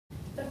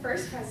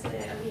first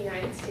president of the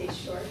United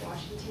States, George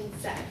Washington,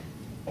 said,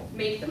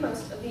 "Make the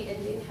most of the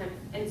Indian hemp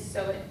and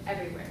sow it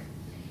everywhere."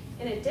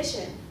 In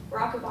addition,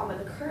 Barack Obama,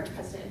 the current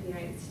president of the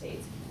United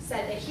States,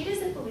 said that he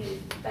doesn't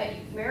believe that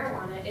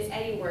marijuana is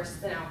any worse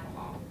than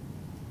alcohol.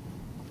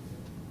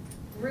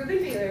 Reuben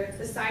Paler,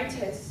 the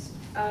scientist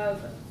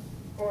of,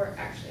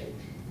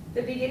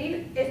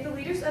 if the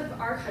leaders of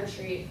our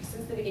country,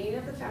 since the beginning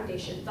of the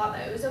foundation, thought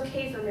that it was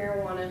okay for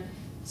marijuana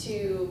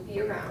to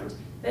be around,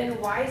 then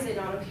why is it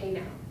not okay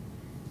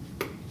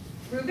now?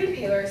 Reuben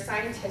Paler, a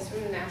scientist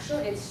from the National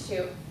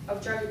Institute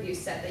of Drug Abuse,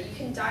 said that you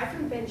can die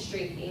from binge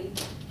drinking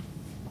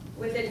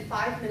within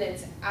 5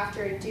 minutes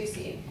after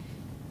inducing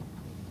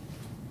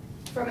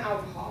from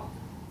alcohol,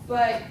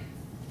 but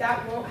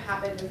that won't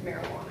happen with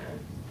marijuana.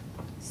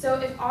 So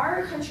if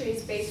our country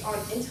is based on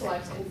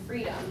intellect and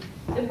freedom,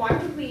 then why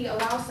would we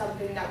allow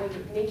something that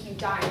would make you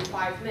die in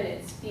 5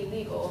 minutes be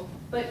legal,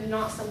 but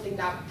not something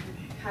that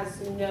has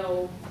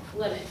no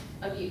limit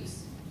of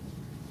use?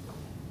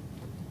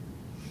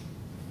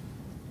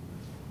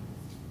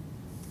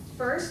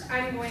 First,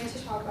 I'm going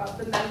to talk about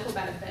the medical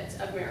benefits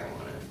of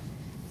marijuana.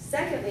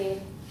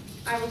 Secondly,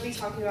 I will be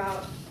talking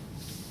about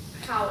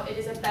how it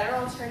is a better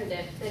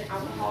alternative than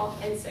alcohol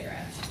and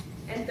cigarettes.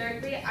 And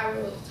thirdly, I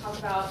will talk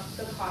about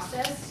the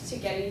process to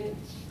getting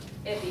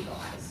it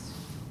legalized.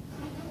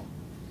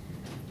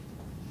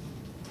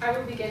 I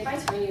will begin by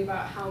telling you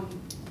about how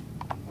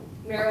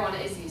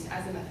marijuana is used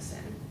as a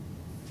medicine.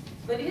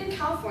 Living in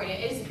California,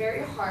 it is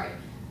very hard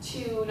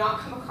to not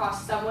come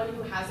across someone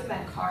who has a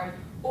med card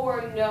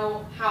or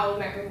know how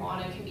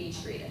marijuana can be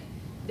treated.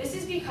 This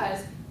is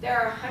because there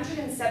are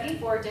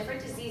 174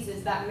 different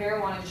diseases that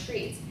marijuana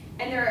treats,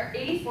 and there are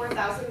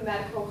 84,000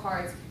 medical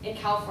cards in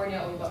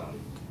California alone.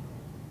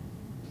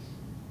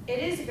 It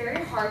is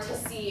very hard to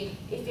see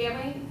a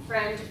family,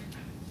 friend,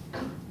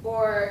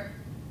 or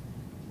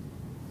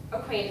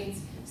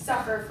acquaintance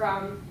suffer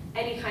from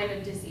any kind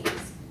of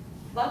disease.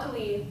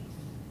 Luckily,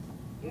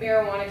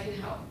 marijuana can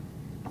help.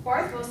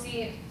 Barth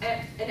Wilsey,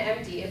 an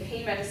MD, a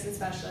pain medicine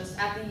specialist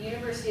at the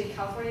University of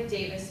California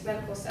Davis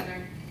Medical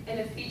Center, in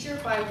a feature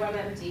by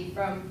WebMD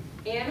from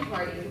Ann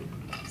Harding,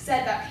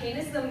 said that pain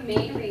is the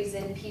main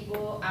reason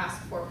people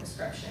ask for a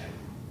prescription.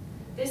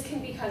 This can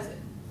be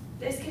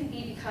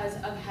because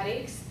of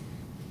headaches,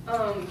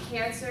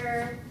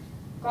 cancer,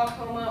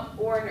 glaucoma,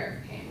 or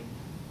nerve pain.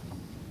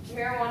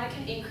 Marijuana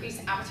can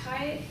increase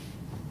appetite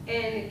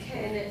and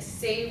can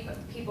save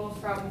people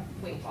from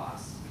weight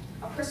loss.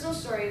 A personal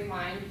story of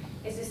mine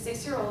is a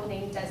 6-year-old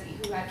named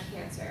Desi who had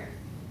cancer.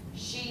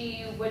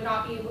 She would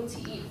not be able to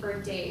eat for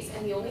days,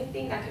 and the only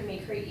thing that could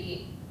make her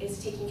eat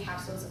is taking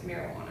capsules of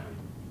marijuana.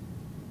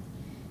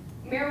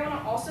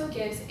 Marijuana also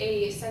gives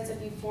a sense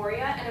of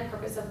euphoria and a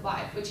purpose of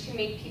life, which can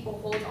make people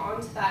hold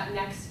on to that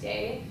next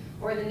day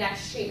or the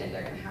next treatment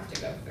they're going to have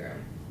to go through.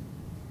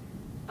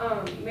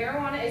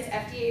 Marijuana is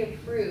FDA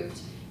approved,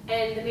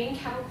 and the main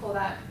chemical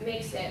that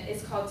makes it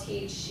is called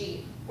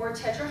THC, or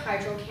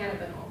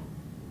tetrahydrocannabinol.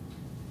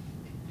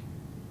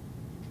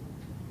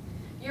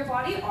 Your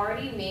body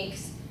already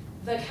makes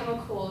the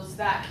chemicals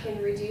that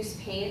can reduce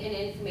pain and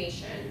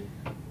inflammation,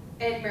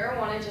 and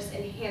marijuana just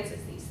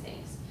enhances these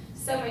things.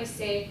 Some may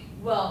say,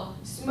 well,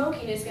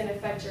 smoking is going to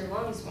affect your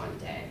lungs one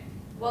day.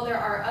 Well, there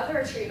are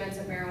other treatments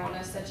of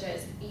marijuana, such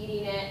as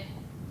eating it,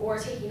 or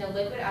taking a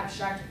liquid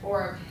abstract,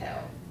 or a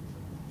pill.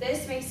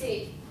 This makes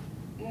it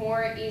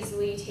more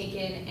easily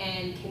taken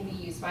and can be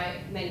used by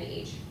many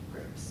age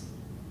groups.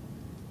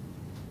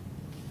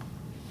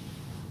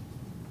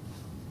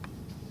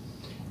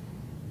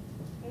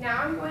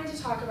 Now I'm going to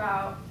talk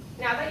about,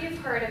 now that you've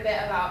heard a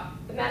bit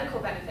about the medical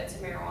benefits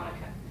of marijuana,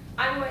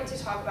 I'm going to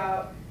talk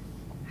about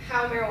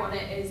how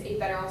marijuana is a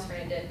better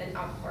alternative than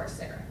alcohol or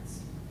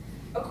cigarettes.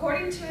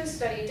 According to a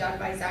study done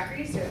by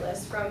Zachary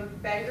Zerlis from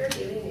Bangor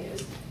Daily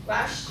News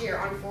last year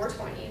on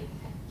 4/20,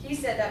 he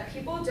said that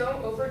people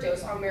don't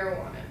overdose on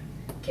marijuana.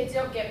 Kids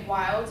don't get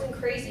wild and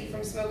crazy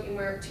from smoking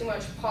too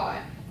much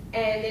pot,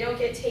 and they don't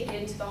get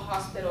taken to the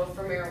hospital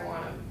for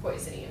marijuana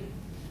poisoning,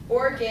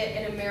 or get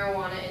in a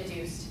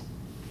marijuana-induced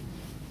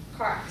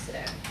car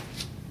accident.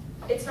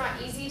 It's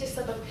not easy to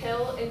slip a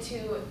pill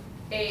into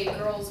a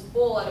girl's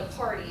bowl at a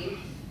party,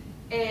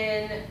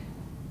 and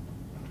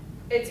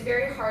it's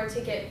very hard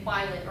to get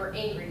violent or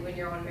angry when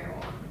you're on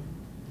marijuana.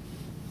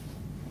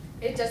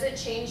 It doesn't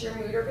change your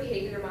mood or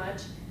behavior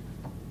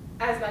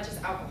as much as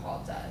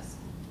alcohol does.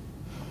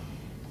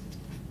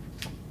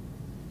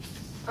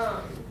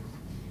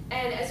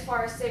 And as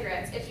far as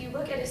cigarettes, if you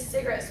look at a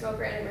cigarette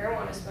smoker and a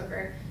marijuana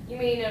smoker, you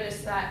may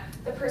notice that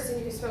the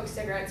person who smokes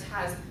cigarettes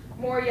has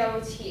more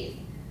yellow teeth.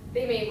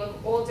 They may look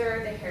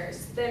older, the hair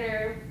is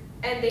thinner,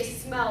 and they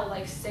smell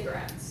like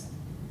cigarettes.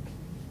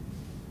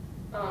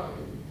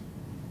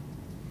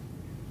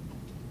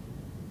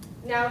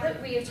 Now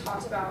that we have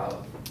talked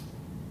about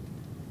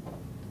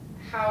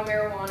how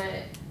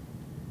marijuana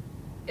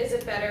is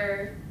a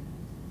better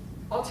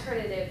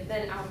alternative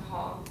than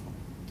alcohol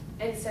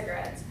and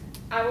cigarettes,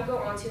 I will go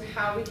on to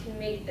how we can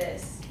make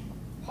this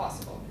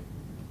possible.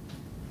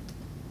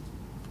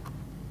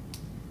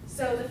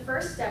 So the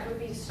first step would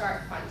be to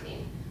start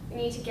funding. We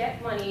need to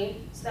get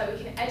money so that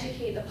we can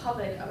educate the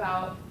public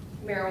about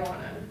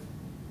marijuana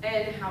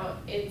and how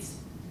it's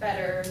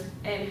better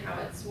and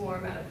how it's more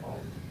medical.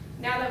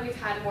 Now that we've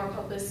had more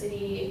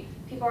publicity,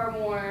 people are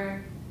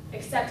more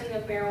accepting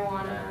of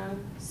marijuana,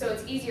 so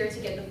it's easier to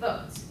get the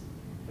votes.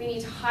 We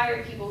need to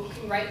hire people who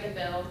can write the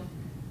bill,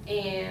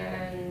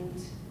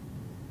 and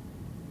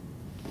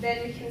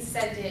then we can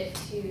send it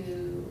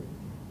to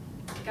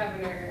the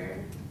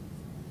governor.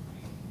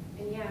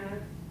 And yeah.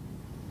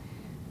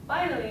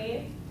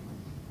 Finally,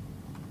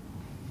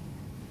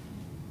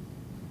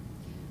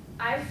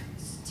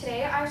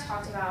 today I've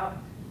talked about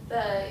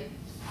the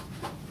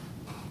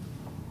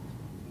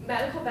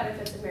medical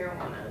benefits of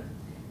marijuana,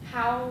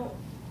 how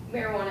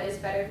marijuana is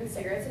better than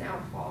cigarettes and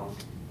alcohol,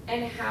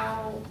 and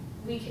how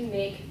we can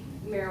make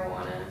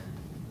marijuana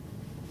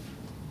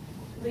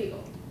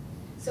legal.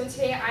 So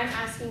today I'm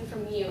asking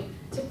from you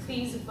to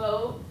please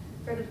vote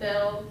for the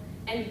bill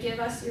and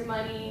give us your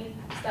money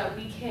so that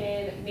we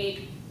can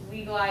make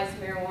legalized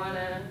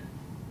marijuana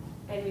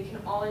and we can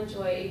all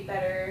enjoy a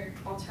better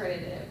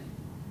alternative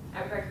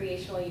at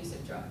recreational use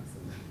of drugs.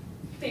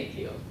 Thank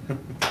you.